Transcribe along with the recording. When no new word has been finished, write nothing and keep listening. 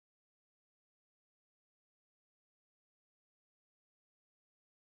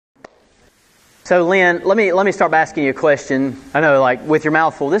So, Lynn, let me start by asking you a question. I know, like, with your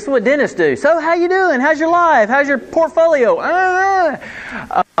mouth full. This is what dentists do. So, how you doing? How's your life? How's your portfolio?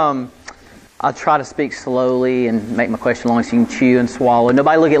 I'll try to speak slowly and make my question long so you can chew and swallow.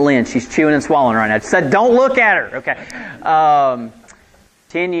 Nobody look at Lynn. She's chewing and swallowing right now. I said, don't look at her. Okay.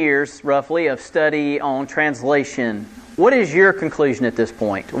 10 years, roughly, of study on translation. What is your conclusion at this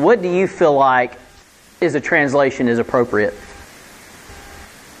point? What do you feel like is a translation is appropriate?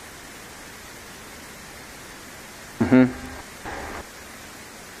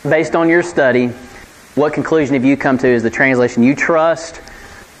 Based on your study, what conclusion have you come to is the translation you trust,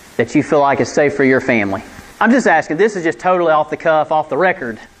 that you feel like is safe for your family? I'm just asking. This is just totally off the cuff, off the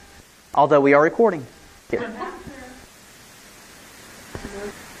record, although we are recording. Yeah.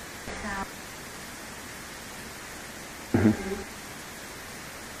 Mm-hmm.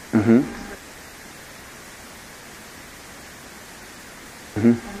 Mm-hmm.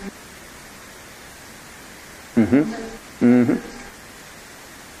 Mm-hmm. Mm-hmm.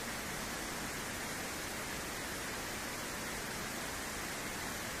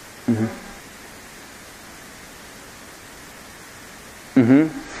 Mm-hmm.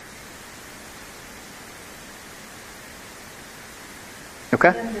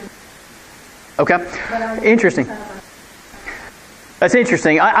 Okay. Okay. Interesting. That's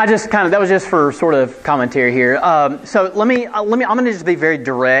interesting. I just that was just for sort of commentary here. So I'm going to just be very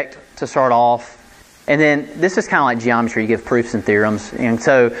direct to start off. And then this is kind of like geometry. You give proofs and theorems. And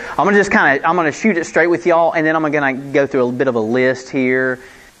so I'm going to I'm going to shoot it straight with y'all. And then I'm going to go through a bit of a list here.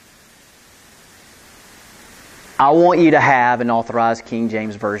 I want you to have an authorized King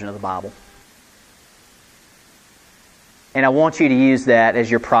James Version of the Bible. And I want you to use that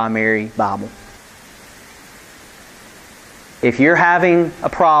as your primary Bible. If you're having a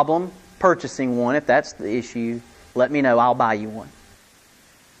problem purchasing one, if that's the issue, let me know. I'll buy you one.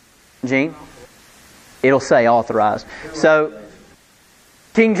 Gene? It'll say authorized. So,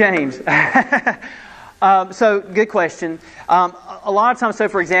 King James. So, good question. A lot of times, so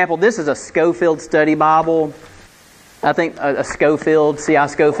for example, this is a Schofield Study Bible. I think a Schofield, C.I.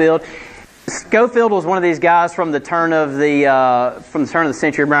 Schofield. Schofield was one of these guys from the turn of the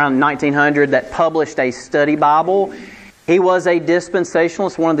century, around 1900, that published a study Bible. He was a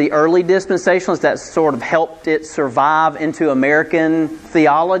dispensationalist, one of the early dispensationalists that sort of helped it survive into American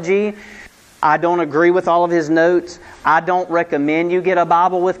theology. I don't agree with all of his notes. I don't recommend you get a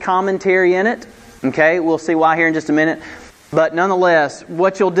Bible with commentary in it. Okay, we'll see why here in just a minute. But nonetheless,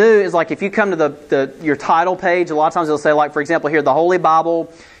 what you'll do is, like, if you come to your title page, a lot of times it'll say, like, for example, here, the Holy Bible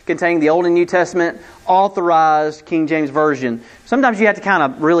containing the Old and New Testament, authorized King James Version. Sometimes you have to kind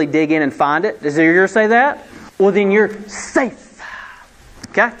of really dig in and find it. Does yours say that? Well, then you're safe.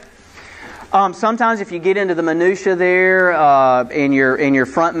 Okay? Sometimes if you get into the minutia there in your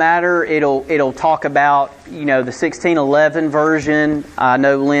front matter, it'll talk about the 1611 version. I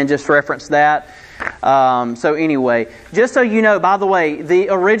know Lynn just referenced that. So anyway, just so you know, by the way, the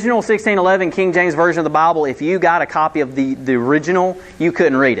original 1611 King James Version of the Bible, if you got a copy of the original, you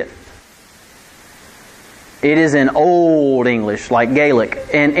couldn't read it. It is in Old English, like Gaelic,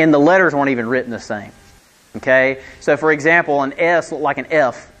 and the letters weren't even written the same. Okay? So for example, an S looked like an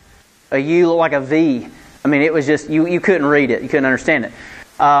F. A U looked like a V. I mean, it was just, you couldn't read it. You couldn't understand it.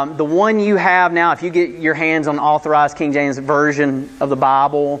 The one you have now, if you get your hands on the authorized King James Version of the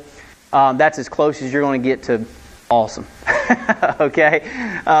Bible, that's as close as you're going to get to awesome. Okay?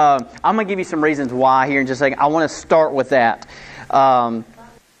 I'm going to give you some reasons why here in just a second. I want to start with that.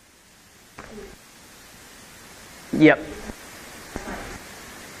 Yep.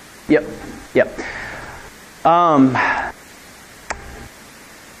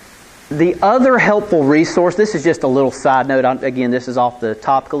 The other helpful resource, this is just a little side note. Again, this is off the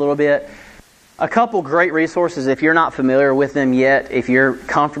topic a little bit. A couple great resources, if you're not familiar with them yet, if you're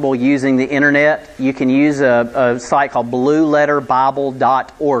comfortable using the internet, you can use a site called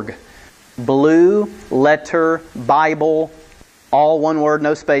blueletterbible.org. Blue Letter Bible, all one word,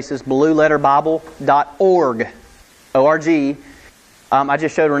 no spaces, blueletterbible.org. O-R-G. I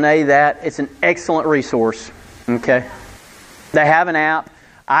just showed Renee that. It's an excellent resource. Okay. They have an app.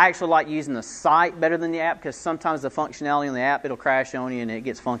 I actually like using the site better than the app because sometimes the functionality on the app, it'll crash on you and it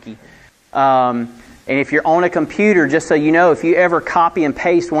gets funky. And if you're on a computer, just so you know, if you ever copy and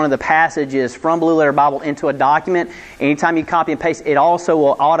paste one of the passages from Blue Letter Bible into a document, anytime you copy and paste, it also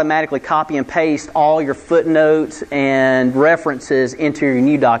will automatically copy and paste all your footnotes and references into your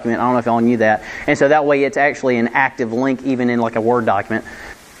new document. I don't know if y'all knew that. And so that way it's actually an active link even in like a Word document.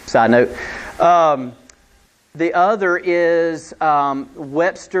 Side note. The other is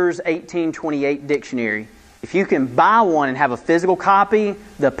Webster's 1828 Dictionary. If you can buy one and have a physical copy,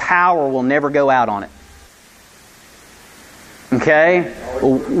 the power will never go out on it. Okay?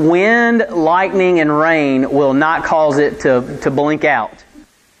 Wind, lightning, and rain will not cause it to blink out.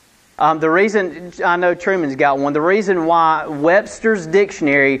 The reason, I know Truman's got one, the reason why Webster's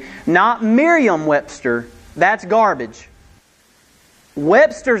dictionary, not Merriam-Webster, that's garbage.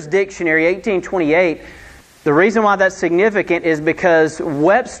 Webster's dictionary, 1828, the reason why that's significant is because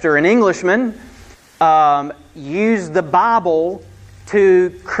Webster, an Englishman, used the Bible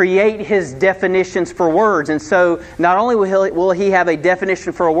to create his definitions for words. And so not only will he have a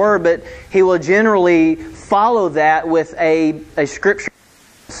definition for a word, but he will generally follow that with a scripture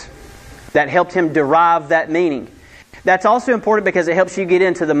that helped him derive that meaning. That's also important because it helps you get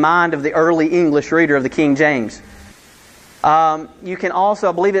into the mind of the early English reader of the King James. You can also,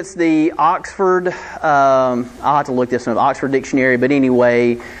 I believe it's the Oxford, I'll have to look this up, Oxford Dictionary, but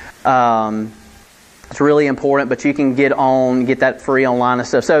anyway, it's really important, but you can get that free online and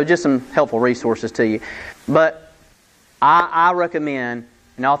stuff. So just some helpful resources to you. But I recommend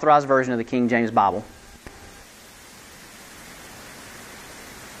an authorized version of the King James Bible.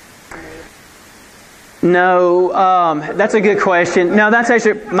 No, that's a good question. No, that's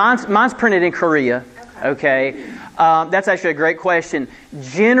actually, mine's printed in Korea. Okay. That's actually a great question.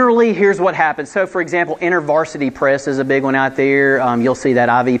 Generally, here's what happens. So, for example, InterVarsity Press is a big one out there. You'll see that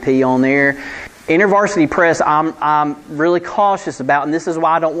IVP on there. InterVarsity Press, I'm really cautious about, and this is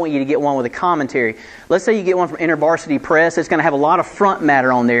why I don't want you to get one with a commentary. Let's say you get one from InterVarsity Press. It's going to have a lot of front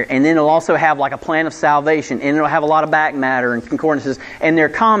matter on there, and then it'll also have like a plan of salvation, and it'll have a lot of back matter and concordances, and their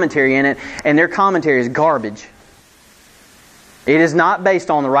commentary in it, and their commentary is garbage. It is not based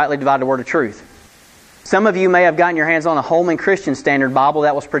on the rightly divided word of truth. Some of you may have gotten your hands on a Holman Christian Standard Bible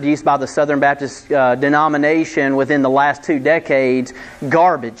that was produced by the Southern Baptist denomination within the last 2 decades.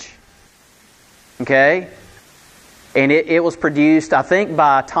 Garbage. Okay? And it was produced, I think,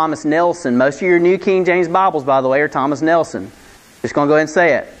 by Thomas Nelson. Most of your New King James Bibles, by the way, are Thomas Nelson. Just going to go ahead and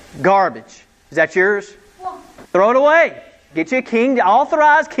say it. Garbage. Is that yours? Throw it away. Get you a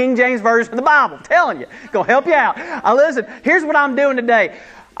authorized King James version of the Bible. I'm telling you. Going to help you out. Listen, here's what I'm doing today.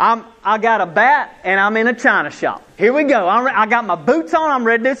 I got a bat and I'm in a china shop. Here we go. I got my boots on. I'm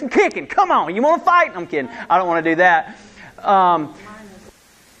ready to do some kicking. Come on. You want to fight? I'm kidding. I don't want to do that.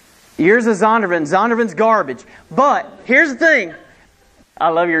 Yours is Zondervan. Zondervan's garbage. But here's the thing. I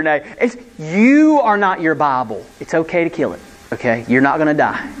love your name. You are not your Bible. It's okay to kill it. Okay? You're not going to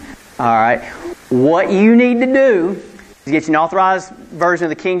die. All right? What you need to do is get you an authorized version of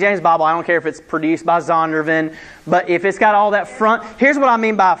the King James Bible. I don't care if it's produced by Zondervan, but if it's got all that front... Here's what I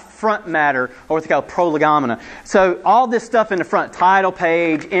mean by front matter, or what they call prolegomena. So all this stuff in the front, title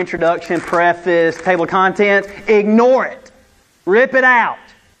page, introduction, preface, table of contents, ignore it. Rip it out.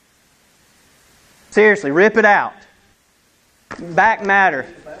 Seriously, rip it out. Back matter.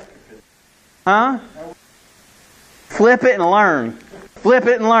 Huh? Flip it and learn. Flip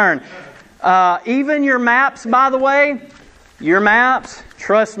it and learn. Even your maps, by the way, your maps,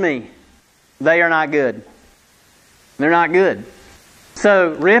 trust me, they are not good. They're not good.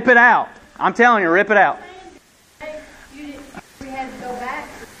 So, rip it out. I'm telling you, rip it out. We had to go back.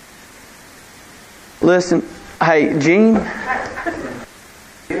 Listen, hey, Gene,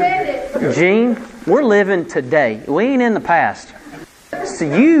 we're living today. We ain't in the past. So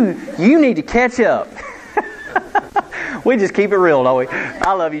you need to catch up. We just keep it real, don't we?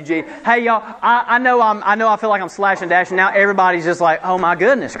 I love you, G. Hey, y'all. I know I feel like I'm slashing and dashing now. Everybody's just like, oh my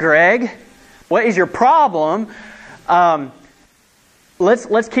goodness, Greg, what is your problem?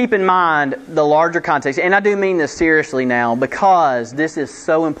 Let's keep in mind the larger context, and I do mean this seriously now because this is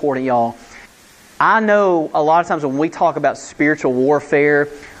so important, y'all. I know a lot of times when we talk about spiritual warfare,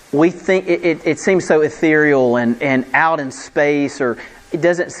 we think it seems so ethereal and out in space, or it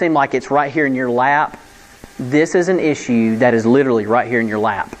doesn't seem like it's right here in your lap. This is an issue that is literally right here in your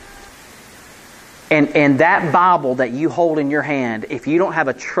lap. And that Bible that you hold in your hand, if you don't have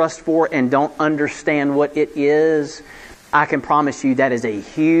a trust for it and don't understand what it is, I can promise you that is a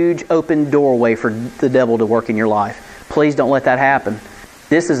huge open doorway for the devil to work in your life. Please don't let that happen.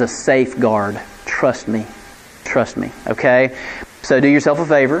 This is a safeguard. Trust me. Trust me. Okay? So do yourself a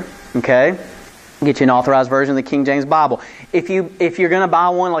favor. Okay? Get you an authorized version of the King James Bible. If you're going to buy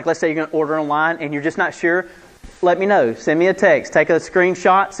one, like let's say you're going to order online and you're just not sure, let me know. Send me a text. Take a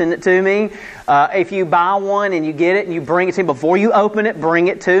screenshot. Send it to me. If you buy one and you get it and you bring it to me, before you open it, bring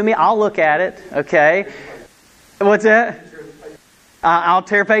it to me. I'll look at it. Okay? What's that? I'll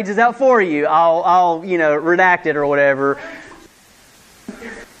tear pages out for you. I'll redact it or whatever.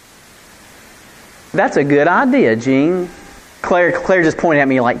 That's a good idea, Gene. Claire just pointed at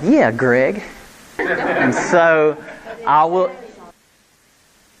me like, yeah, Greg. And so I will...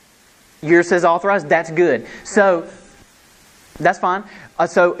 Yours says authorized? That's good. So, that's fine.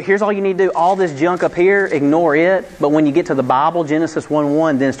 So, here's all you need to do. All this junk up here, ignore it. But when you get to the Bible, Genesis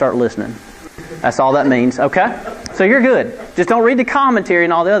 1:1, then start listening. That's all that means. Okay? So, you're good. Just don't read the commentary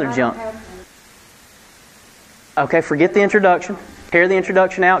and all the other junk. Okay, forget the introduction. Tear the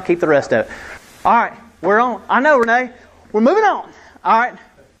introduction out. Keep the rest of it. All right, we're on. I know, Renee. We're moving on. All right.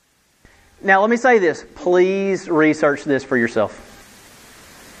 Now, let me say this. Please research this for yourself.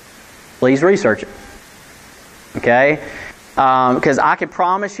 Please research it. Okay? Because I can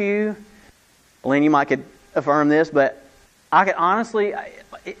promise you, Lynn, you might could affirm this, but I could honestly,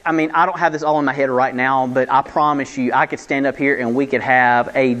 I mean, I don't have this all in my head right now, but I promise you, I could stand up here and we could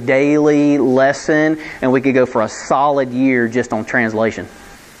have a daily lesson and we could go for a solid year just on translation.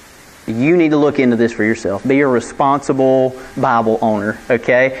 You need to look into this for yourself. Be a responsible Bible owner,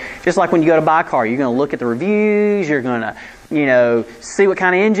 okay? Just like when you go to buy a car, you're going to look at the reviews, you're going to, see what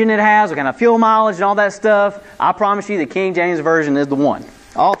kind of engine it has, what kind of fuel mileage and all that stuff. I promise you the King James Version is the one.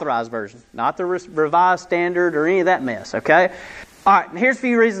 Authorized version. Not the Revised Standard or any of that mess, okay? All right, here's a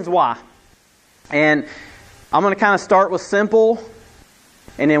few reasons why. And I'm going to kind of start with simple,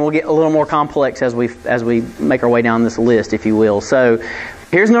 and then we'll get a little more complex as we make our way down this list, if you will. So,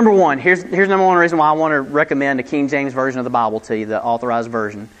 here's number one. Here's number one reason why I want to recommend the King James Version of the Bible to you, the Authorized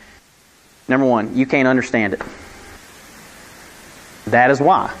Version. Number one, you can't understand it. That is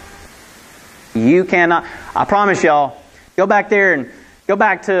why. You cannot. I promise y'all, go back there and go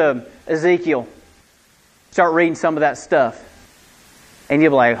back to Ezekiel. Start reading some of that stuff. And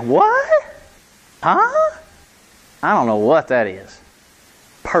you'll be like, what? Huh? I don't know what that is.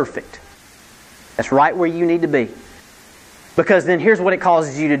 Perfect. That's right where you need to be. Because then here's what it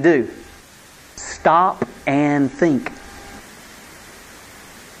causes you to do. Stop and think.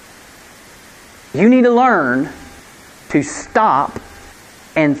 You need to learn to stop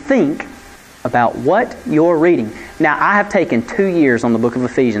and think about what you're reading. Now, I have taken 2 years on the book of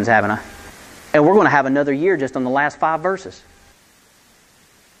Ephesians, haven't I? And we're going to have another year just on the last 5 verses.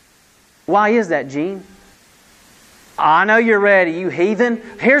 Why is that, Gene? I know you're ready, you heathen.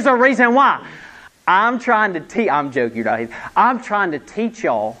 Here's the reason why. I'm trying to teach... I'm joking, you're not heathen. I'm trying to teach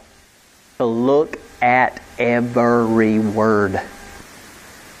y'all to look at every word.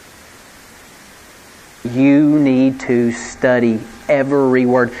 You need to study every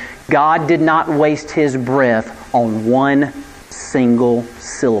word. God did not waste His breath on one single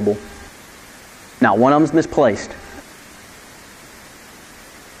syllable. Not one of them's misplaced.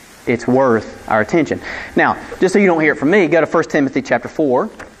 It's worth our attention. Now, just so you don't hear it from me, go to 1 Timothy chapter 4.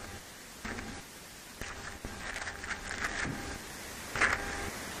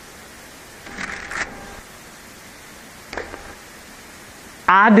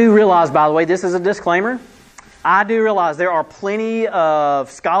 I do realize, by the way, this is a disclaimer. I do realize there are plenty of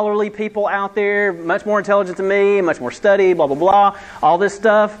scholarly people out there, much more intelligent than me, much more studied, blah, blah, blah, all this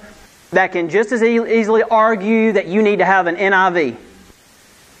stuff, that can just as easily argue that you need to have an NIV.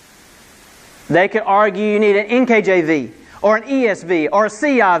 They could argue you need an NKJV, or an ESV, or a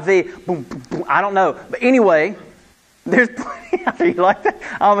CIV. Boom, boom, boom. I don't know. But anyway, there's plenty out there. You like that?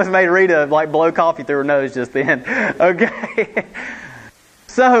 I almost made Rita blow coffee through her nose just then. Okay.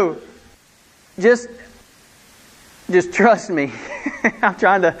 So, just trust me. I'm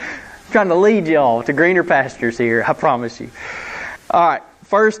trying to lead y'all to greener pastures here. I promise you. All right,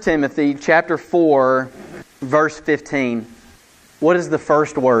 1 Timothy chapter 4, verse 15. What is the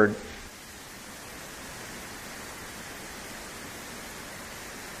first word?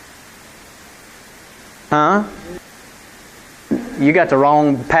 Huh? You got the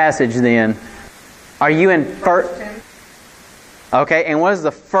wrong passage then. Are you in first? Okay, and what is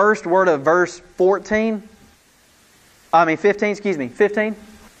the first word of verse 14? 15, excuse me. 15?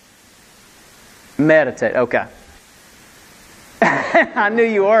 Meditate, okay. I knew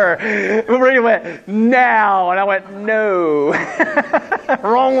you were. Maria went, now. And I went, no.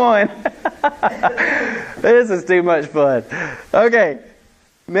 Wrong one. This is too much fun. Okay.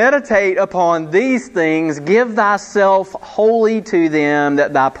 Meditate upon these things. Give thyself wholly to them,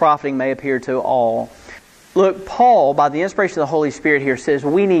 that thy profiting may appear to all. Look, Paul, by the inspiration of the Holy Spirit here, says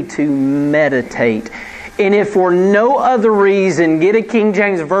we need to meditate. And if for no other reason, get a King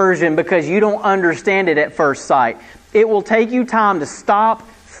James Version because you don't understand it at first sight. It will take you time to stop,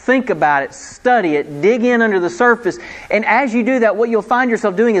 think about it, study it, dig in under the surface. And as you do that, what you'll find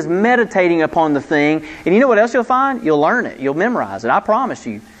yourself doing is meditating upon the thing. And you know what else you'll find? You'll learn it. You'll memorize it. I promise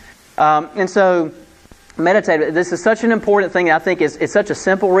you. And so, meditate. This is such an important thing. I think it's such a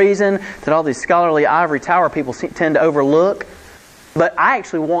simple reason that all these scholarly ivory tower people tend to overlook. But I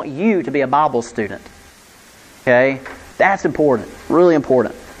actually want you to be a Bible student. Okay? That's important. Really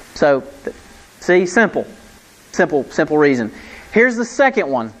important. So, see, simple. Simple reason. Here's the second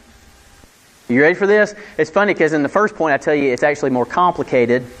one. You ready for this? It's funny because in the first point I tell you it's actually more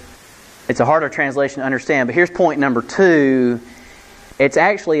complicated. It's a harder translation to understand. But here's point number 2. It's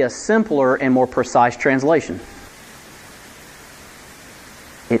actually a simpler and more precise translation.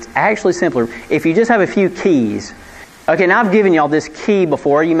 It's actually simpler. If you just have a few keys. Okay, now I've given y'all this key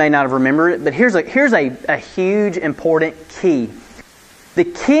before. You may not have remembered it. But here's a huge, important key. The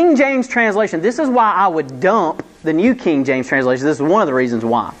King James translation, this is why I would dump the New King James translation. This is one of the reasons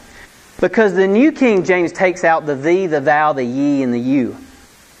why. Because the New King James takes out the thee, the thou, the ye, and the you.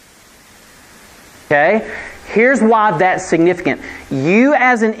 Okay? Here's why that's significant. You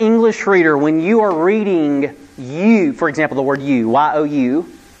as an English reader, when you are reading you, for example, the word you, Y-O-U,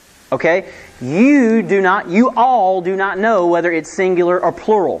 okay? You all do not know whether it's singular or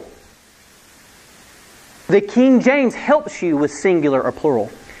plural. The King James helps you with singular or plural.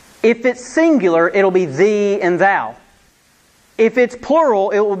 If it's singular, it'll be thee and thou. If it's plural,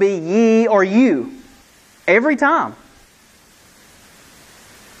 it will be ye or you. Every time.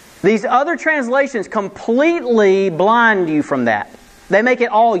 These other translations completely blind you from that. They make it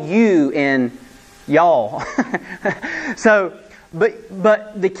all you and y'all.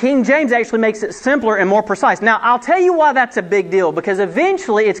 But the King James actually makes it simpler and more precise. Now, I'll tell you why that's a big deal. Because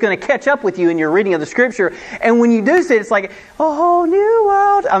eventually it's going to catch up with you in your reading of the Scripture. And when you do see it, it's like a whole new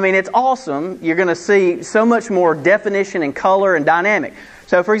world. I mean, it's awesome. You're going to see so much more definition and color and dynamic.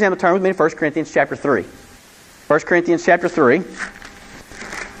 So, for example, turn with me to 1 Corinthians chapter 3. 1 Corinthians chapter 3.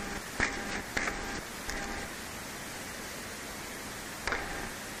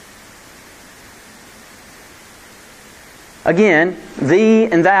 Again, thee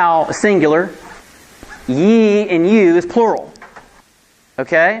and thou singular, ye and you is plural.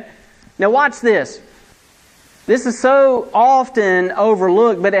 Okay? Now watch this. This is so often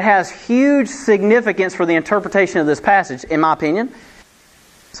overlooked, but it has huge significance for the interpretation of this passage, in my opinion.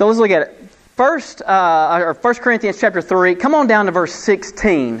 So let's look at it. 1 Corinthians chapter 3, come on down to verse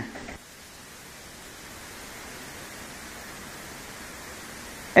 16.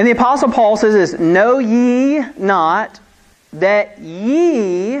 And the Apostle Paul says this, know ye not that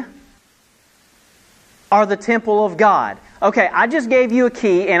ye are the temple of God. Okay, I just gave you a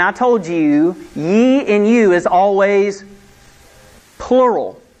key and I told you ye and you is always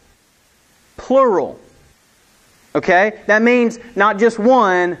plural. Plural. Okay? That means not just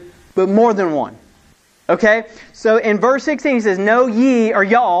one, but more than one. Okay? So in verse 16 he says, know ye, or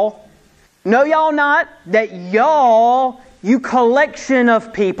y'all, know y'all not that y'all, you collection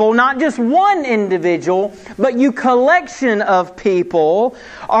of people, not just one individual, but you collection of people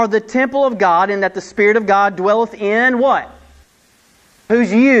are the temple of God, and that the Spirit of God dwelleth in what?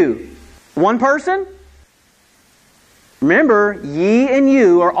 Who's you? One person? Remember, ye and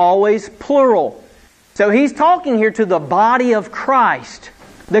you are always plural. So he's talking here to the body of Christ,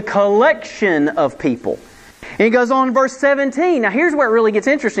 the collection of people. And he goes on in verse 17. Now here's where it really gets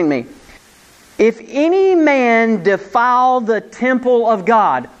interesting to me. If any man defile the temple of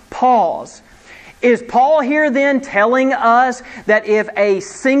God, pause. Is Paul here then telling us that if a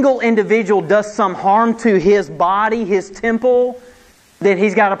single individual does some harm to his body, his temple, that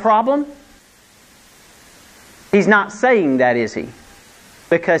he's got a problem? He's not saying that, is he?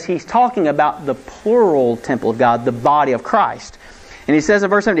 Because he's talking about the plural temple of God, the body of Christ. And he says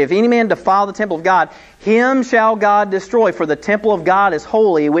in verse 70, if any man defile the temple of God, him shall God destroy, for the temple of God is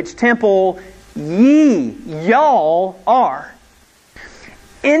holy, which temple ye, y'all are.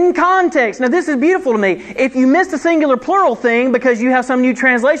 In context, now this is beautiful to me. If you missed a singular plural thing because you have some new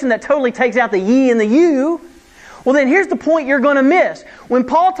translation that totally takes out the ye and the you, well then here's the point you're going to miss. When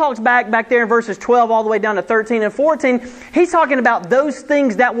Paul talks back there in verses 12 all the way down to 13 and 14, he's talking about those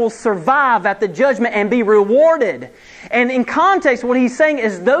things that will survive at the judgment and be rewarded. And in context, what he's saying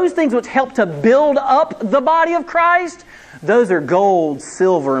is those things which help to build up the body of Christ, those are gold,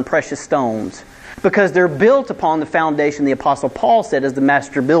 silver, and precious stones. Because they're built upon the foundation the Apostle Paul said is the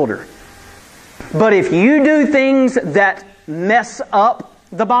master builder. But if you do things that mess up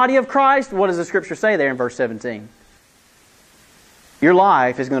the body of Christ, what does the Scripture say there in verse 17? Your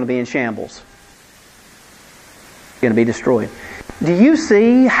life is going to be in shambles. It's going to be destroyed. Do you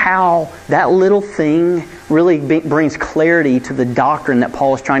see how that little thing really brings clarity to the doctrine that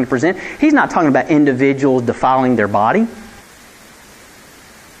Paul is trying to present? He's not talking about individuals defiling their body.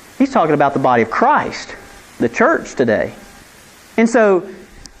 He's talking about the body of Christ, the church today. And so,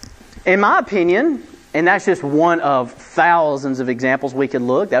 in my opinion, and that's just one of thousands of examples we could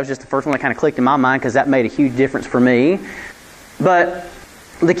look. That was just the first one that kind of clicked in my mind because that made a huge difference for me. But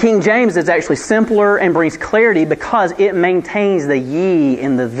the King James is actually simpler and brings clarity because it maintains the ye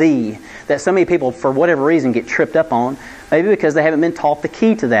and the thee that so many people, for whatever reason, get tripped up on. Maybe because they haven't been taught the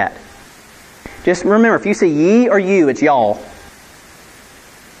key to that. Just remember, if you say ye or you, it's y'all.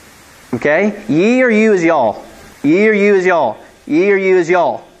 Okay? Ye or you is y'all. Ye or you is y'all. Ye or you is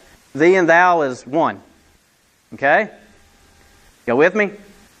y'all. Thee and thou is one. Okay? You with me?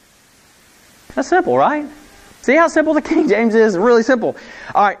 That's simple, right? See how simple the King James is? Really simple.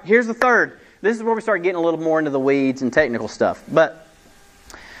 All right, here's the third. This is where we start getting a little more into the weeds and technical stuff. But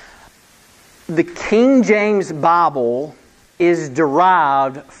the King James Bible is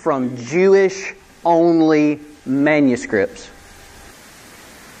derived from Jewish-only manuscripts.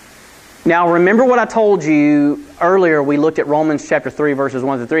 Now, remember what I told you earlier. We looked at Romans chapter 3, verses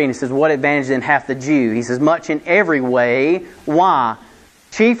 1 to 3, and he says, what advantage then hath the Jew? He says, much in every way. Why?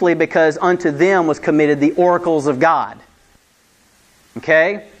 Chiefly because unto them was committed the oracles of God.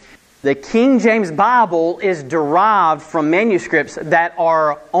 Okay? The King James Bible is derived from manuscripts that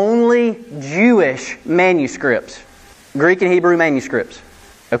are only Jewish manuscripts. Greek and Hebrew manuscripts.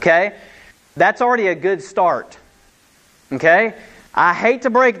 Okay? That's already a good start. Okay? I hate to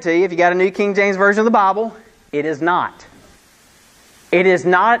break it to you, if you got a New King James Version of the Bible, it is not. It is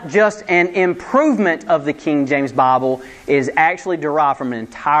not just an improvement of the King James Bible. It is actually derived from an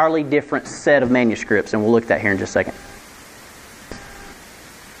entirely different set of manuscripts. And we'll look at that here in just a second.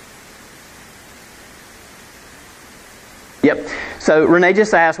 Yep. So Renee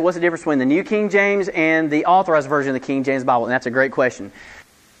just asked, what's the difference between the New King James and the Authorized Version of the King James Bible? And that's a great question.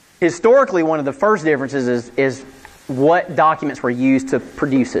 Historically, one of the first differences is what documents were used to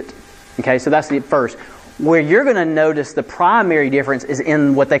produce it. Okay, so that's the first. Where you're going to notice the primary difference is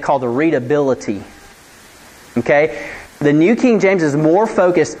in what they call the readability. Okay? The New King James is more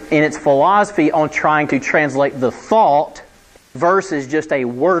focused in its philosophy on trying to translate the thought versus just a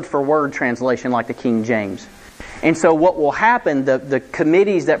word-for-word translation like the King James. And so what will happen, the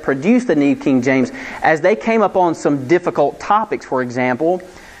committees that produced the New King James, as they came up on some difficult topics, for example,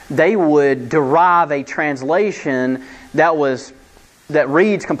 they would derive a translation that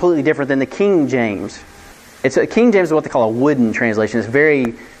reads completely different than the King James. King James is what they call a wooden translation. It's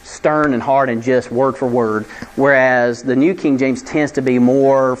very stern and hard and just word for word, whereas the New King James tends to be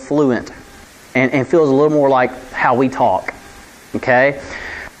more fluent and feels a little more like how we talk. Okay?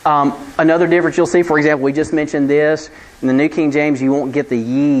 Another difference you'll see, for example, we just mentioned this. In the New King James, you won't get the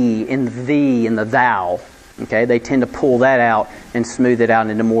ye and the thee and the thou. Okay, they tend to pull that out and smooth it out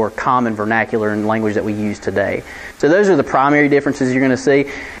into more common vernacular and language that we use today. So those are the primary differences you're going to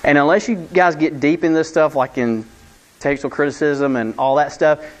see. And unless you guys get deep in this stuff, like in textual criticism and all that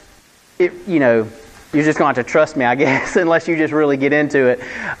stuff, you're just going to have to trust me, I guess, unless you just really get into it.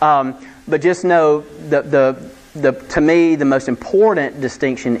 But just know to me, the most important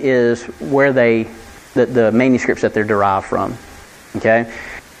distinction is where the manuscripts that they're derived from. Okay,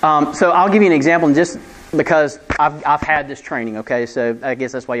 so I'll give you an example, and just because I've had this training, okay? So I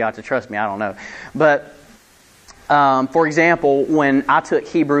guess that's why you have to trust me. I don't know. But, for example, when I took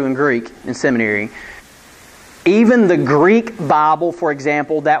Hebrew and Greek in seminary, even the Greek Bible, for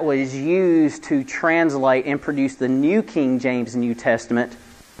example, that was used to translate and produce the New King James New Testament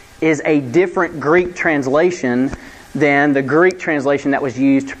is a different Greek translation than the Greek translation that was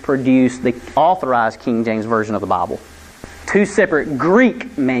used to produce the Authorized King James Version of the Bible. Two separate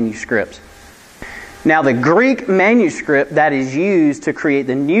Greek manuscripts. Now, the Greek manuscript that is used to create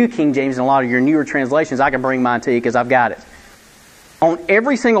the New King James and a lot of your newer translations, I can bring mine to you because I've got it. On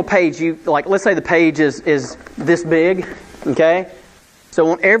every single page, let's say the page is this big, okay?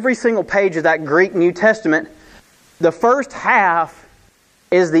 So on every single page of that Greek New Testament, the first half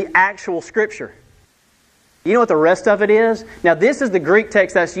is the actual Scripture. You know what the rest of it is? Now, this is the Greek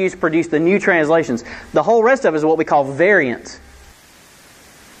text that's used to produce the new translations. The whole rest of it is what we call variants.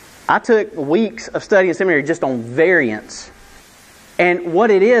 I took weeks of study in seminary just on variants. And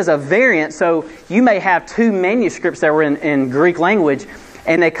what it is, a variant, so you may have two manuscripts that were in Greek language,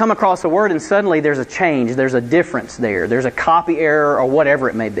 and they come across a word and suddenly there's a change, there's a difference there, there's a copy error or whatever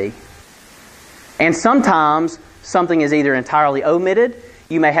it may be. And sometimes something is either entirely omitted,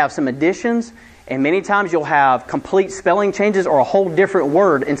 you may have some additions, and many times you'll have complete spelling changes or a whole different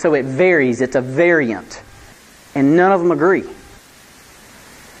word, and so it varies, it's a variant. And none of them agree.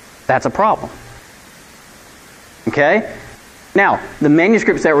 That's a problem. Okay? Now, the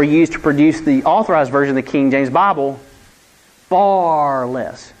manuscripts that were used to produce the Authorized Version of the King James Bible, far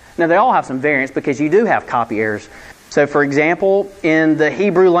less. Now, they all have some variants because you do have copy errors. So, for example, in the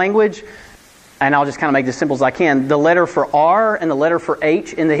Hebrew language, and I'll just kind of make this simple as I can, the letter for R and the letter for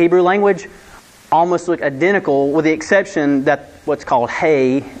H in the Hebrew language almost look identical, with the exception that what's called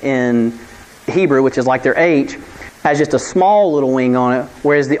hey in Hebrew, which is like their H, has just a small little wing on it,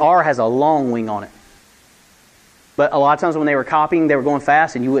 whereas the R has a long wing on it. But a lot of times when they were copying, they were going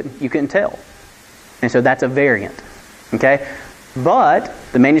fast, and you couldn't tell. And so that's a variant. Okay? But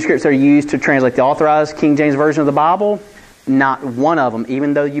the manuscripts that are used to translate the authorized King James Version of the Bible, not one of them,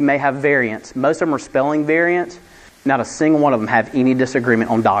 even though you may have variants, most of them are spelling variants, not a single one of them have any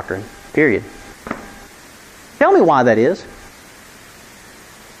disagreement on doctrine. Period. Tell me why that is.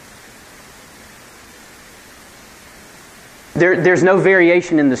 There's no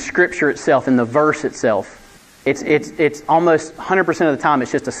variation in the scripture itself, in the verse itself. It's almost 100% of the time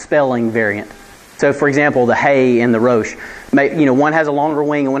it's just a spelling variant. So, for example, the hey and the rosh, one has a longer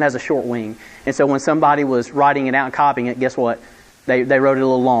wing and one has a short wing. And so when somebody was writing it out and copying it, guess what? They wrote it a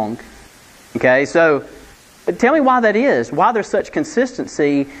little long. Okay, so tell me why that is. Why there's such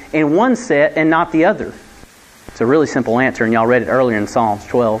consistency in one set and not the other. It's a really simple answer, and y'all read it earlier in Psalms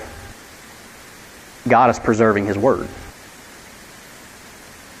 12. God is preserving His Word.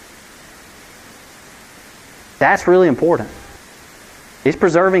 That's really important. He's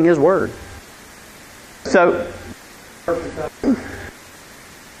preserving His Word. So,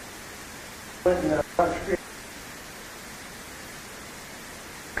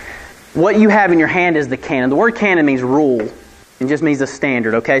 what you have in your hand is the canon. The word canon means rule. It just means a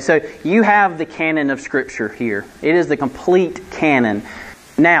standard, okay? So, you have the canon of Scripture here. It is the complete canon.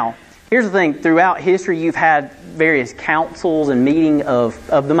 Now, here's the thing. Throughout history, you've had various councils and meeting of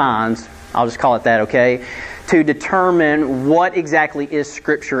the minds. I'll just call it that, okay? To determine what exactly is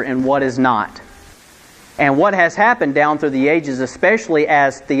Scripture and what is not. And what has happened down through the ages, especially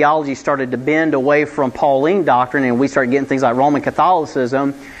as theology started to bend away from Pauline doctrine and we start getting things like Roman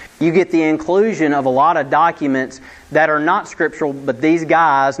Catholicism, you get the inclusion of a lot of documents that are not scriptural, but these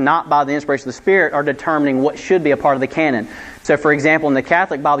guys, not by the inspiration of the Spirit, are determining what should be a part of the canon. So, for example, in the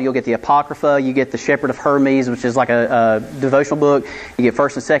Catholic Bible, you'll get the Apocrypha, you get the Shepherd of Hermes, which is like a devotional book, you get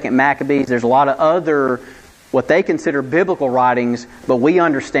 1st and 2nd Maccabees. There's a lot of other, what they consider biblical writings, but we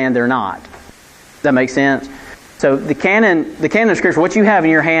understand they're not. Does that make sense? So the canon of Scripture, what you have in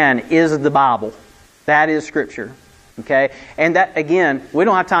your hand is the Bible. That is Scripture. Okay? And that, again, we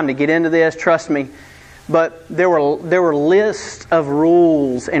don't have time to get into this, trust me. But there were lists of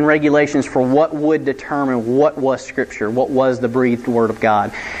rules and regulations for what would determine what was Scripture, what was the breathed Word of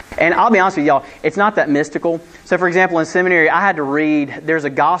God. And I'll be honest with y'all, it's not that mystical. So for example, in seminary, I had to read, there's a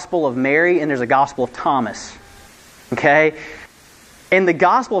Gospel of Mary and there's a Gospel of Thomas. Okay? In the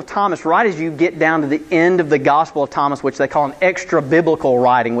Gospel of Thomas, right as you get down to the end of the Gospel of Thomas, which they call an extra-biblical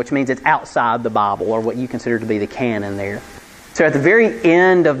writing, which means it's outside the Bible, or what you consider to be the canon there. So at the very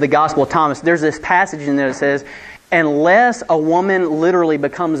end of the Gospel of Thomas, there's this passage in there that says, unless a woman literally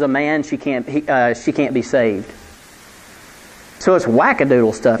becomes a man, she can't be saved. So it's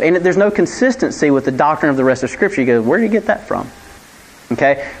wackadoodle stuff. And there's no consistency with the doctrine of the rest of Scripture. You go, where do you get that from?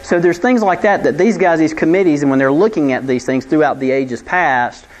 Okay, so there's things like that these guys, these committees, and when they're looking at these things throughout the ages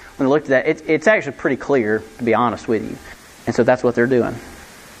past, when they looked at that, it's actually pretty clear, to be honest with you. And so that's what they're doing.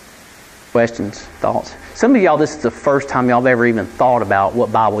 Questions, thoughts? Some of y'all, this is the first time y'all have ever even thought about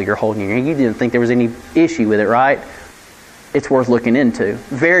what Bible you're holding in your hand. You didn't think there was any issue with it, right? It's worth looking into.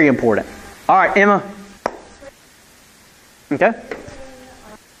 Very important. All right, Emma. Okay.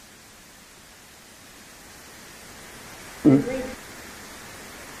 Mm-hmm.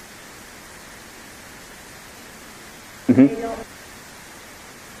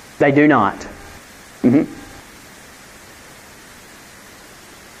 Mm-hmm. They do not. Mm-hmm.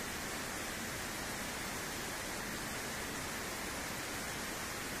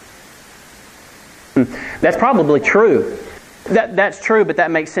 That's probably true. That's true, but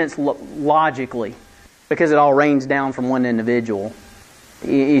that makes sense logically because it all rains down from one individual.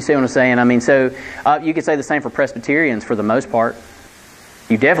 You see what I'm saying? I mean, so you could say the same for Presbyterians for the most part.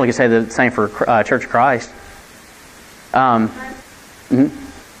 You definitely could say the same for Church of Christ. Mm-hmm.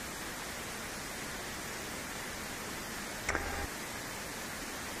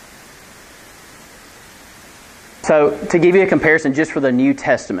 So, to give you a comparison just for the New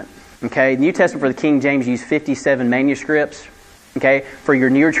Testament, okay, New Testament for the King James used 57 manuscripts. Okay, for your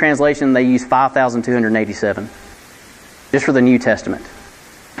newer translation, they use 5,287. Just for the New Testament.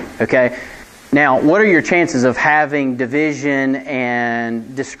 Okay, now what are your chances of having division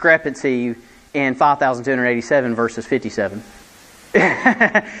and discrepancy in 5,287 versus 57?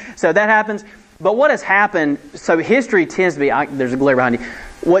 So that happens. But what has happened, so history tends to be, there's a glare behind you.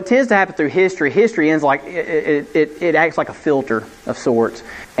 What tends to happen through history ends like, it acts like a filter of sorts.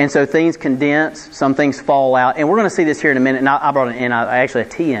 And so things condense, some things fall out. And we're going to see this here in a minute. And I brought actually a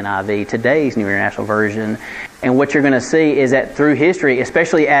TNIV, today's New International Version. And what you're going to see is that through history,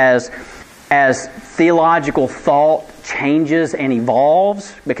 especially as theological thought changes and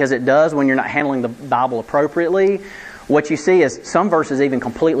evolves, because it does when you're not handling the Bible appropriately, what you see is some verses even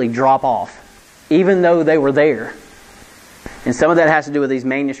completely drop off, even though they were there. And some of that has to do with these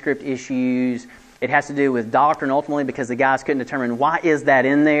manuscript issues. It has to do with doctrine ultimately, because the guys couldn't determine why is that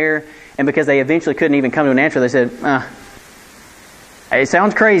in there, and because they eventually couldn't even come to an answer, they said, it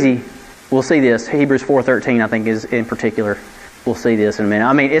sounds crazy. We'll see this. Hebrews 4:13, I think, is in particular. We'll see this in a minute.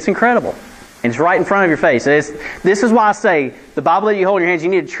 I mean, it's incredible. And it's right in front of your face. This is why I say the Bible that you hold in your hands, you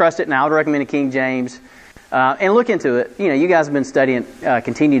need to trust it. And I would recommend a King James. And look into it. You know, you guys have been studying,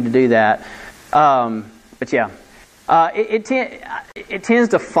 continue to do that. But yeah. It tends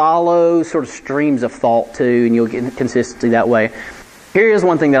to follow sort of streams of thought too, and you'll get consistency that way. Here is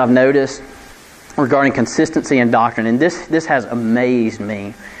one thing that I've noticed regarding consistency in doctrine, and this has amazed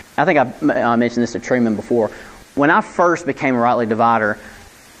me. I think I mentioned this to Truman before. When I first became a rightly divider,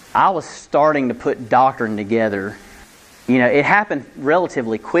 I was starting to put doctrine together. You know, it happened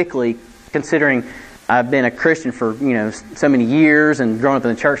relatively quickly, considering I've been a Christian for, so many years and grown up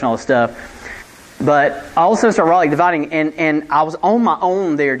in the church and all this stuff. But I also started rightly dividing, and I was on my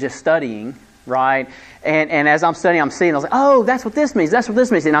own there just studying, right? And as I'm studying, I'm seeing, I was like, oh, that's what this means, that's what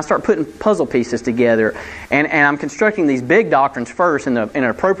this means. And I start putting puzzle pieces together. And I'm constructing these big doctrines first in an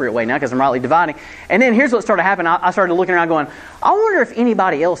appropriate way now, because I'm rightly dividing. And then here's what started happening. I started looking around going, I wonder if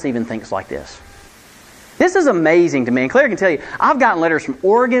anybody else even thinks like this. This is amazing to me. And Claire can tell you, I've gotten letters from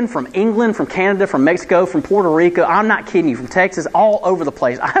Oregon, from England, from Canada, from Mexico, from Puerto Rico. I'm not kidding you. From Texas, all over the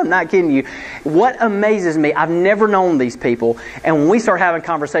place. I'm not kidding you. What amazes me, I've never known these people. And when we start having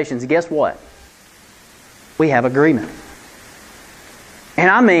conversations, guess what? We have agreement. And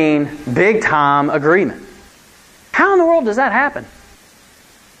I mean big time agreement. How in the world does that happen?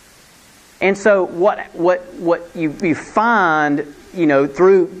 And so what you find,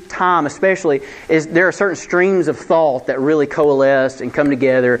 through time especially, is there are certain streams of thought that really coalesce and come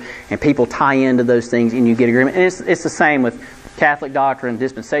together, and people tie into those things, and you get agreement. And it's the same with Catholic doctrine,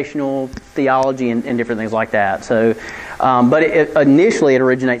 dispensational theology, and different things like that. So, but initially it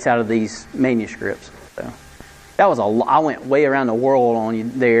originates out of these manuscripts. So that was I went way around the world on you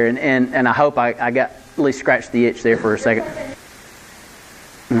there, and I hope I got at least scratched the itch there for a second.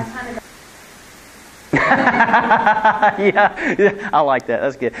 Yeah, I like that.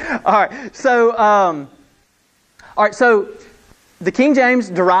 That's good. All right, so the King James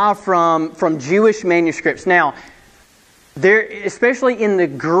derived from Jewish manuscripts. Now, there, especially in the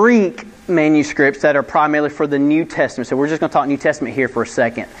Greek manuscripts that are primarily for the New Testament. So we're just going to talk New Testament here for a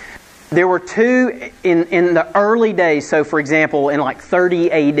second. There were two in the early days. So, for example, in like 30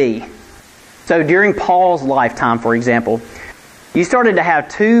 A.D. So during Paul's lifetime, for example, you started to have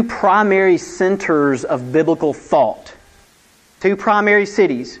two primary centers of biblical thought. Two primary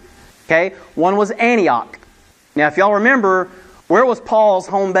cities. Okay? One was Antioch. Now, if y'all remember, where was Paul's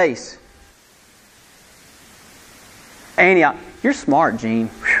home base? Antioch. You're smart, Gene.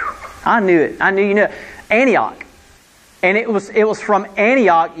 Whew. I knew it. I knew you knew it. Antioch. And it was from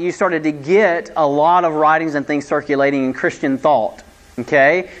Antioch you started to get a lot of writings and things circulating in Christian thought.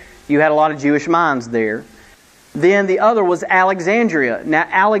 Okay? You had a lot of Jewish minds there. Then the other was Alexandria. Now,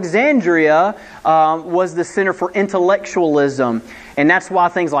 Alexandria was the center for intellectualism. And that's why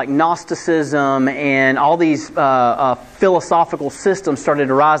things like Gnosticism and all these philosophical systems started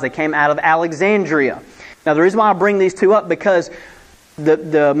to rise. They came out of Alexandria. Now, the reason why I bring these two up, because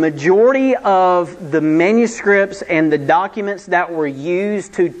the majority of the manuscripts and the documents that were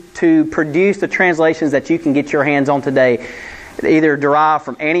used to produce the translations that you can get your hands on today either derive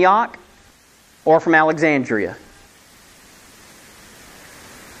from Antioch or from Alexandria.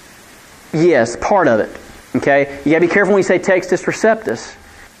 Yes, part of it. Okay? You gotta be careful when you say Textus Receptus,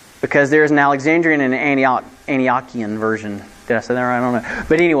 because there's an Alexandrian and an Antiochian version. Did I say that right? I don't know.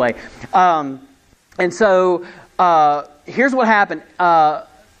 But anyway, and so here's what happened.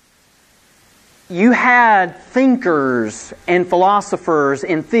 You had thinkers and philosophers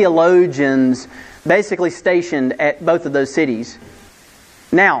and theologians basically stationed at both of those cities.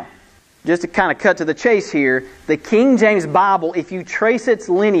 Now, just to kind of cut to the chase here, the King James Bible, if you trace its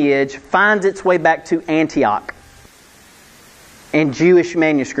lineage, finds its way back to Antioch and Jewish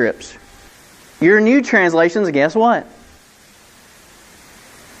manuscripts. Your new translations, guess what?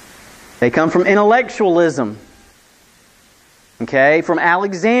 They come from intellectualism. Okay, from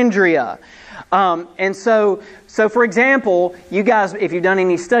Alexandria. And so for example, you guys, if you've done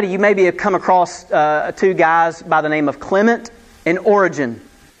any study, you maybe have come across two guys by the name of Clement and Origen.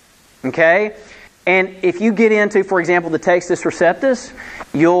 Okay? And if you get into, for example, the Textus Receptus,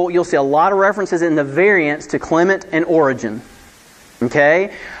 you'll see a lot of references in the variants to Clement and Origen.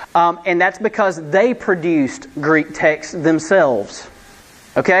 Okay? And that's because they produced Greek texts themselves.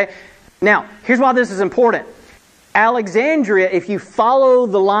 Okay? Now, here's why this is important. Alexandria, if you follow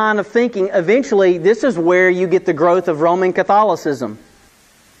the line of thinking, eventually this is where you get the growth of Roman Catholicism.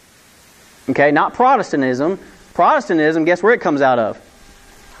 Okay? Not Protestantism. Protestantism, guess where it comes out of?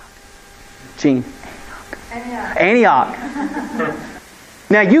 Gene. Antioch.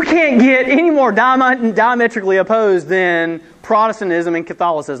 Now, you can't get any more diametrically opposed than Protestantism and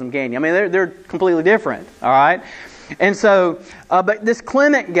Catholicism, can you? I mean, they're completely different, all right? And so, but this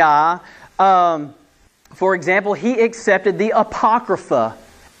Clement guy, for example, he accepted the Apocrypha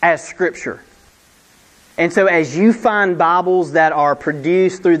as Scripture. And so as you find Bibles that are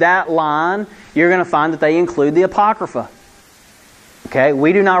produced through that line, you're going to find that they include the Apocrypha. Okay,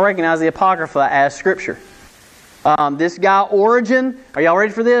 we do not recognize the Apocrypha as Scripture. This guy, Origen, are y'all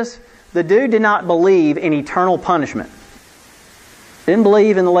ready for this? The dude did not believe in eternal punishment. Didn't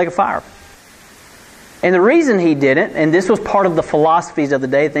believe in the lake of fire. And the reason he didn't, and this was part of the philosophies of the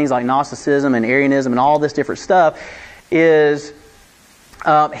day, things like Gnosticism and Arianism and all this different stuff, is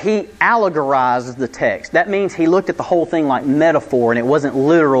he allegorized the text. That means he looked at the whole thing like metaphor, and it wasn't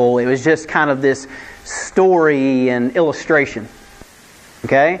literal. It was just kind of this story and illustration.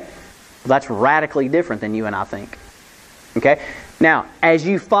 Okay? Well, that's radically different than you and I think. Okay? Now, as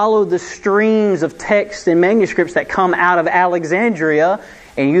you follow the streams of texts and manuscripts that come out of Alexandria,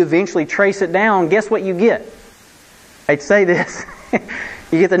 and you eventually trace it down, guess what you get? I hate to say this.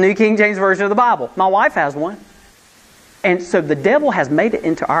 You get the New King James Version of the Bible. My wife has one. And so the devil has made it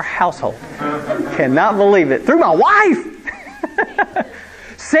into our household. Cannot believe it. Through my wife!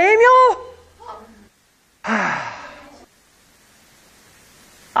 Samuel!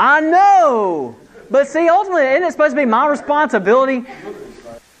 I know! But see, ultimately, isn't it supposed to be my responsibility?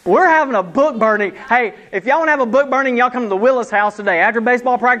 We're having a book burning. Hey, if y'all want to have a book burning, y'all come to the Willis house today. After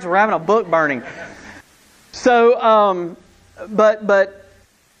baseball practice, we're having a book burning. So,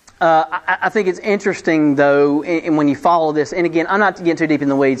 I think it's interesting, though, and when you follow this, and again, I'm not getting too deep in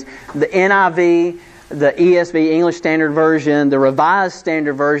the weeds, the NIV, the ESV, English Standard Version, the Revised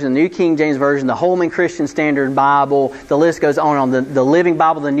Standard Version, the New King James Version, the Holman Christian Standard Bible, the list goes on. The Living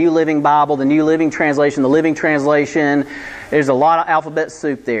Bible, the New Living Bible, the New Living Translation, the Living Translation. There's a lot of alphabet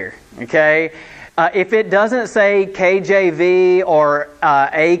soup there, okay? If it doesn't say KJV or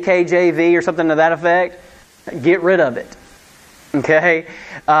AKJV or something to that effect, get rid of it, okay?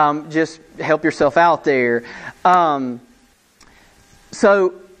 Just help yourself out there.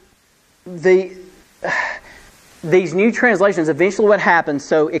 So these new translations, eventually what happens,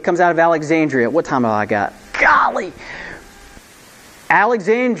 so it comes out of Alexandria. What time have I got? Golly!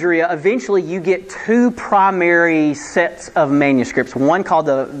 Alexandria, eventually you get two primary sets of manuscripts. One called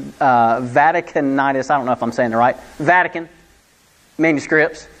the Vaticanitis, I don't know if I'm saying it right, Vatican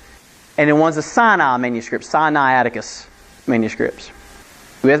manuscripts. And then one's the Sinai manuscripts, Sinaiticus manuscripts.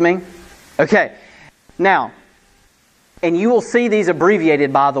 You with me? Okay. Now, and you will see these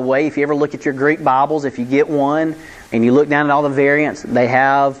abbreviated, by the way, if you ever look at your Greek Bibles, if you get one, and you look down at all the variants, they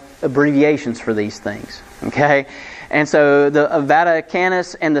have abbreviations for these things. Okay? And so the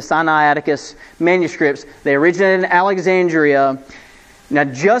Vaticanus and the Sinaiticus manuscripts, they originated in Alexandria. Now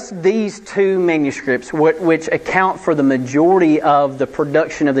just these two manuscripts, which account for the majority of the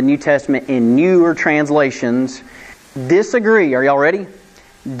production of the New Testament in newer translations, disagree. Are y'all ready?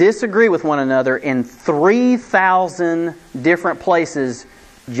 Disagree with one another in 3,000 different places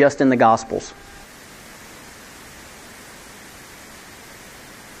just in the Gospels.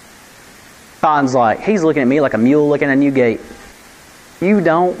 Todd's like, he's looking at me like a mule looking at a new gate. You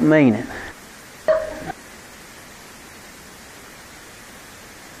don't mean it.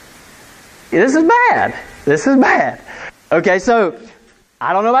 This is bad. This is bad. Okay, so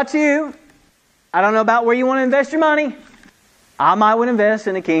I don't know about you. I don't know about where you want to invest your money. I might want to invest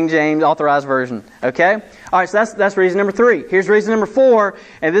in the King James Authorized Version. Okay? All right, so that's reason number 3. Here's reason number 4,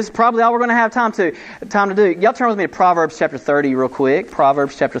 and this is probably all we're going to have time to do. Y'all turn with me to Proverbs chapter 30 real quick.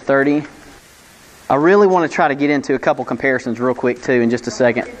 Proverbs chapter 30. I really want to try to get into a couple comparisons real quick too in just a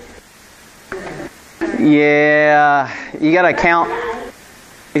second. Yeah, you got to count.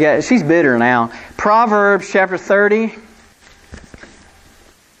 She's bitter now. Proverbs chapter 30.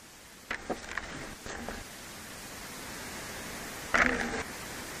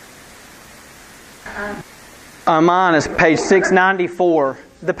 Mine is page 694.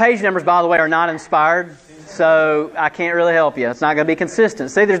 The page numbers, by the way, are not inspired, so I can't really help you. It's not going to be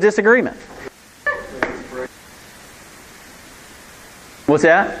consistent. See, there's disagreement. What's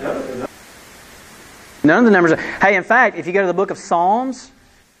that? None of the numbers are... Hey, in fact, if you go to the book of Psalms,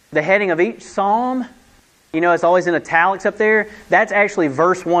 the heading of each psalm, you know, it's always in italics up there. That's actually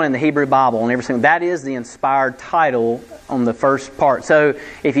verse 1 in the Hebrew Bible. And every single, that is the inspired title on the first part. So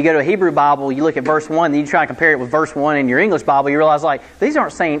if you go to a Hebrew Bible, you look at verse 1, then you try to compare it with verse 1 in your English Bible, you realize, like, these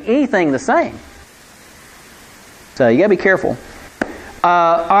aren't saying anything the same. So you got to be careful.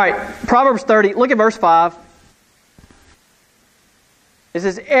 All right, Proverbs 30, look at verse 5. It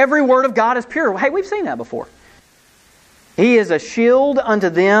says, every word of God is pure. Hey, we've seen that before. He is a shield unto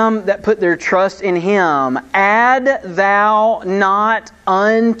them that put their trust in Him. Add thou not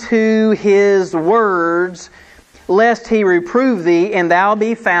unto His words, lest He reprove thee, and thou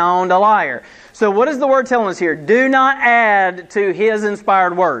be found a liar. So what is the word telling us here? Do not add to His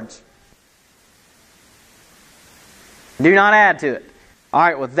inspired words. Do not add to it. All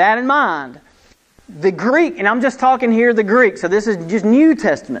right, with that in mind, the Greek, and I'm just talking here the Greek, so this is just New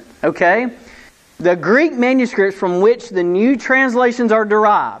Testament, okay? The Greek manuscripts from which the new translations are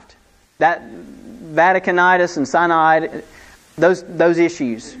derived, that Vaticanitis and Sinai, those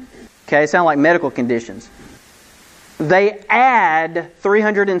issues, okay, sound like medical conditions. They add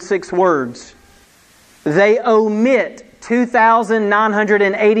 306 words. They omit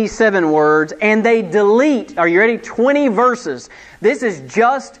 2,987 words, and they delete, are you ready, 20 verses. This is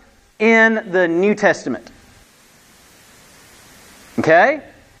just in the New Testament. Okay?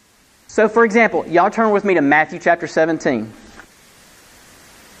 So, for example, y'all turn with me to Matthew chapter 17.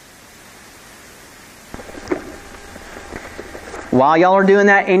 While y'all are doing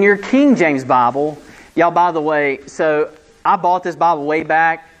that in your King James Bible, y'all, by the way, so I bought this Bible way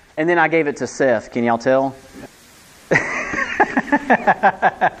back, and then I gave it to Seth. Can y'all tell?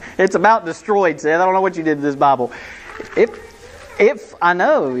 It's about destroyed, Seth. I don't know what you did to this Bible. I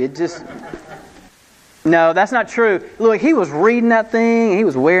know, it just... No, that's not true. Look, he was reading that thing, he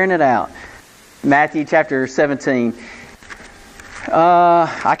was wearing it out. Matthew chapter 17.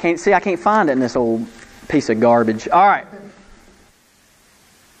 I can't find it in this old piece of garbage. All right.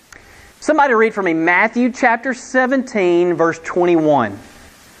 Somebody read for me Matthew chapter 17, verse 21.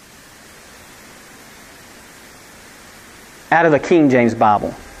 Out of the King James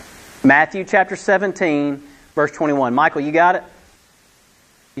Bible. Matthew chapter 17, verse 21. Michael, you got it?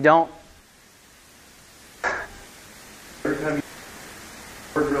 You don't?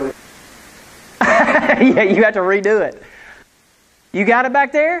 Yeah, you have to redo it. You got it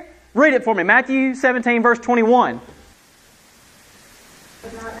back there? Read it for me. Matthew 17, verse 21.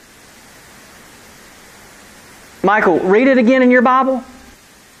 Michael, read it again in your Bible.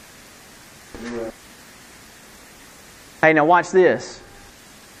 Hey, now watch this.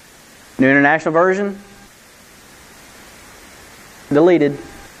 New International Version. Deleted.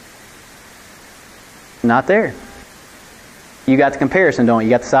 Not there. You got the comparison, don't you?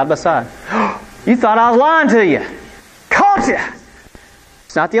 You got the side by side. You thought I was lying to you. Caught you.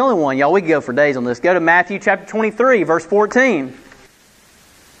 It's not the only one. Y'all, we can go for days on this. Go to Matthew chapter 23, verse 14.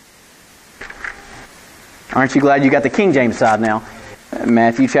 Aren't you glad you got the King James side now?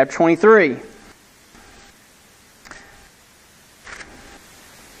 Matthew chapter 23.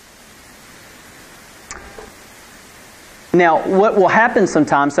 Now, what will happen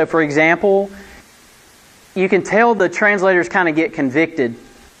sometimes, so for example, you can tell the translators kind of get convicted.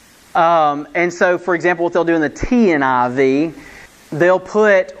 And so, for example, what they'll do in the TNIV, they'll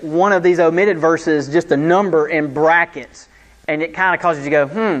put one of these omitted verses, just a number in brackets, and it kind of causes you to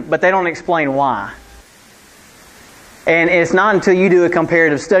go, but they don't explain why. And it's not until you do a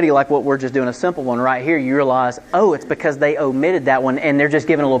comparative study like what we're just doing, a simple one right here, you realize, oh, it's because they omitted that one, and they're just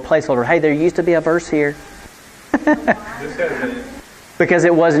giving a little placeholder. Hey, there used to be a verse here. Because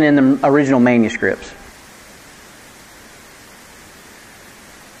it wasn't in the original manuscripts.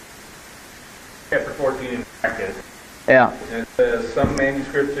 Chapter 14 in brackets. Yeah. And it says some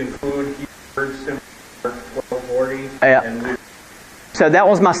manuscripts include words similar to 1240. Yeah. And so that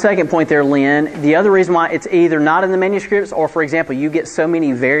was my second point there, Lynn. The other reason why it's either not in the manuscripts, or for example, you get so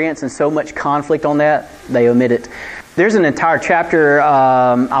many variants and so much conflict on that, they omit it. There's an entire chapter,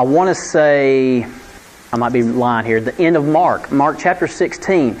 I want to say, I might be lying here, the end of Mark chapter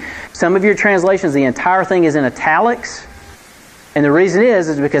 16. Some of your translations, the entire thing is in italics. And the reason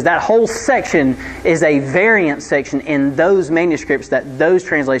is because that whole section is a variant section in those manuscripts that those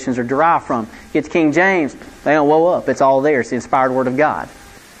translations are derived from. Get to King James, they don't woe up. It's all there. It's the inspired Word of God.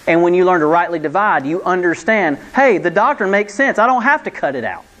 And when you learn to rightly divide, you understand, hey, the doctrine makes sense. I don't have to cut it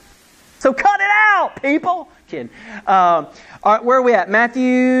out. So cut it out, people. Kidding. All right, where are we at?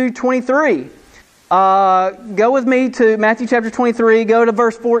 Matthew 23. Go with me to Matthew chapter 23. Go to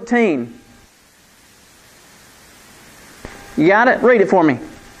verse 14. You got it? Read it for me.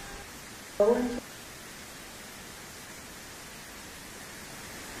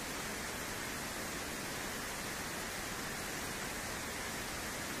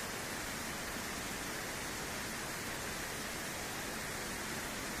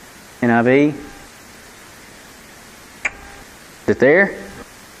 NIV. Is it there?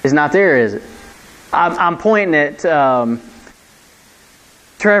 It's not there, is it? I'm pointing at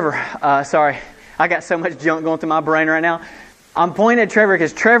Trevor. Sorry, I got so much junk going through my brain right now. I'm pointing at Trevor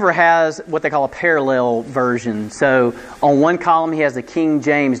because Trevor has what they call a parallel version. So on one column he has the King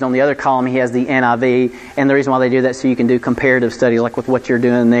James, and on the other column he has the NIV. And the reason why they do that is so you can do comparative study like with what you're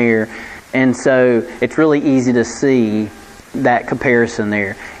doing there. And so it's really easy to see that comparison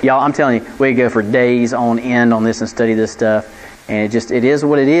there. Y'all, I'm telling you, we could go for days on end on this and study this stuff. And it is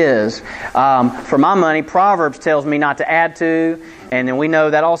what it is. For my money, Proverbs tells me not to add to. And then we know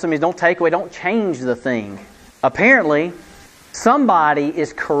that also means don't take away, don't change the thing. Apparently, somebody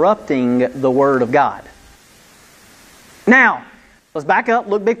is corrupting the Word of God. Now, let's back up,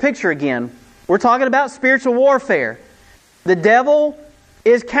 look big picture again. We're talking about spiritual warfare. The devil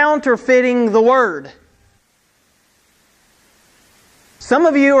is counterfeiting the Word. Some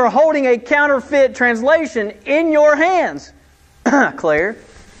of you are holding a counterfeit translation in your hands. Claire,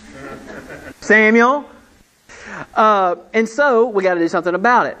 Samuel, and so we got to do something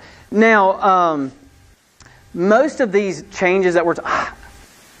about it. Now, most of these changes that we're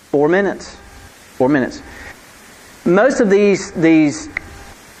 4 minutes. Most of these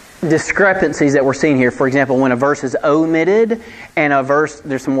discrepancies that we're seeing here, for example, when a verse is omitted and a verse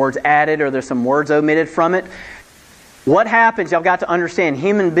there's some words added or there's some words omitted from it. What happens, y'all got to understand,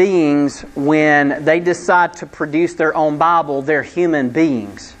 human beings, when they decide to produce their own Bible, they're human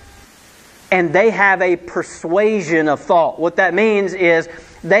beings. And they have a persuasion of thought. What that means is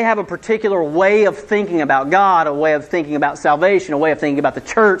they have a particular way of thinking about God, a way of thinking about salvation, a way of thinking about the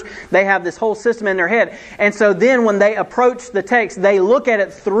church. They have this whole system in their head. And so then when they approach the text, they look at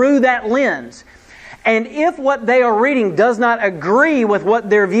it through that lens. And if what they are reading does not agree with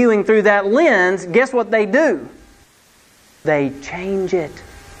what they're viewing through that lens, guess what they do? They change it.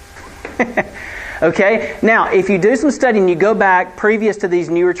 Okay? Now, if you do some study and you go back previous to these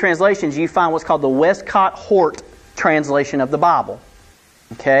newer translations, you find what's called the Westcott-Hort translation of the Bible.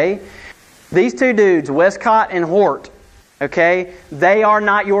 Okay? These two dudes, Westcott and Hort, okay, they are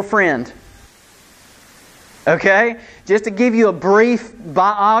not your friend. Okay? Just to give you a brief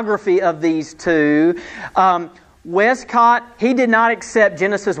biography of these two, Westcott, he did not accept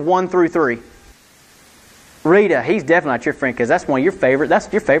Genesis 1 through 3. Rita, he's definitely not your friend because that's one of your favorite.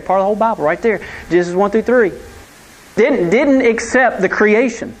 That's your favorite part of the whole Bible right there. Genesis 1 through 3. Didn't accept the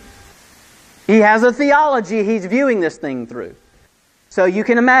creation. He has a theology he's viewing this thing through. So you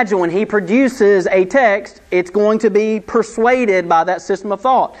can imagine when he produces a text, it's going to be persuaded by that system of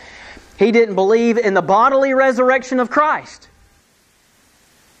thought. He didn't believe in the bodily resurrection of Christ.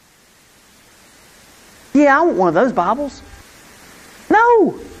 Yeah, I want one of those Bibles.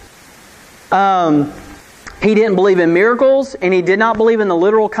 No. He didn't believe in miracles, and he did not believe in the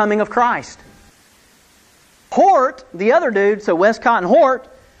literal coming of Christ. Hort, the other dude, so Westcott and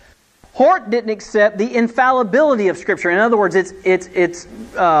Hort didn't accept the infallibility of Scripture. In other words, its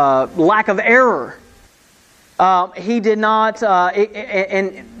lack of error. He did not,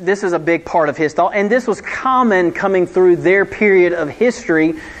 and this is a big part of his thought, and this was common coming through their period of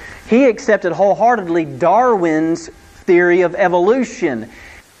history. He accepted wholeheartedly Darwin's theory of evolution.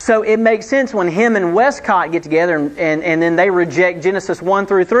 So it makes sense when him and Westcott get together and then they reject Genesis 1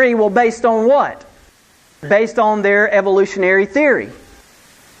 through 3. Well, based on what? Based on their evolutionary theory.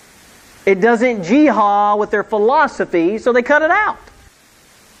 It doesn't jihad with their philosophy, so they cut it out.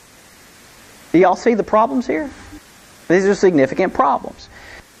 Do y'all see the problems here? These are significant problems.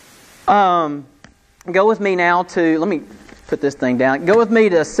 Go with me now to, let me put this thing down. Go with me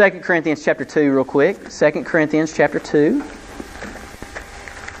to 2 Corinthians chapter 2 real quick. 2 Corinthians chapter 2.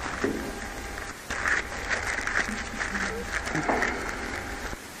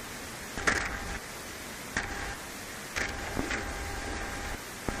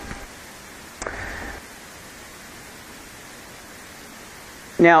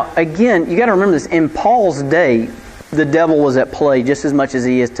 Now, again, you got to remember this. In Paul's day, the devil was at play just as much as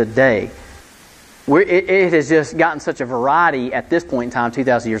he is today. It has just gotten such a variety at this point in time,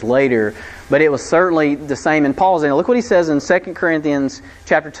 2,000 years later, but it was certainly the same in Paul's day. Look what he says in 2 Corinthians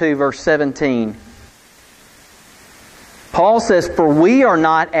chapter 2, verse 17. Paul says, for we are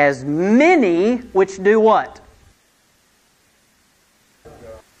not as many which do what?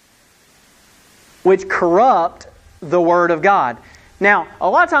 Which corrupt the Word of God. Now, a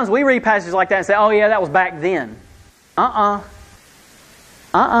lot of times we read passages like that and say, oh yeah, that was back then.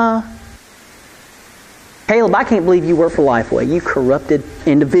 Caleb, I can't believe you work for Lifeway. You corrupted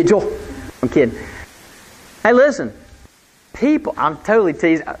individual. I'm kidding. Hey, listen. People, I'm totally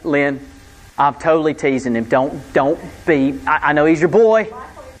teasing. Lynn, I'm totally teasing him. Don't be. I know he's your boy.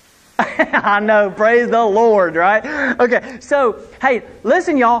 I know. Praise the Lord, right? Okay, so, hey,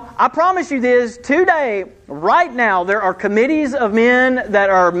 listen, y'all. I promise you this. Today, right now, there are committees of men that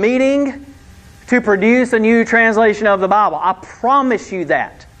are meeting to produce a new translation of the Bible. I promise you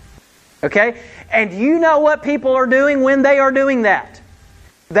that. Okay? And you know what people are doing when they are doing that?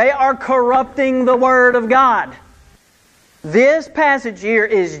 They are corrupting the Word of God. This passage here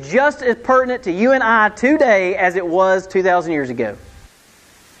is just as pertinent to you and I today as it was 2,000 years ago.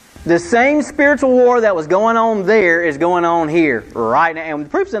 The same spiritual war that was going on there is going on here right now. And the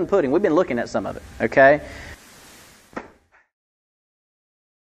proof's in the pudding. We've been looking at some of it. Okay?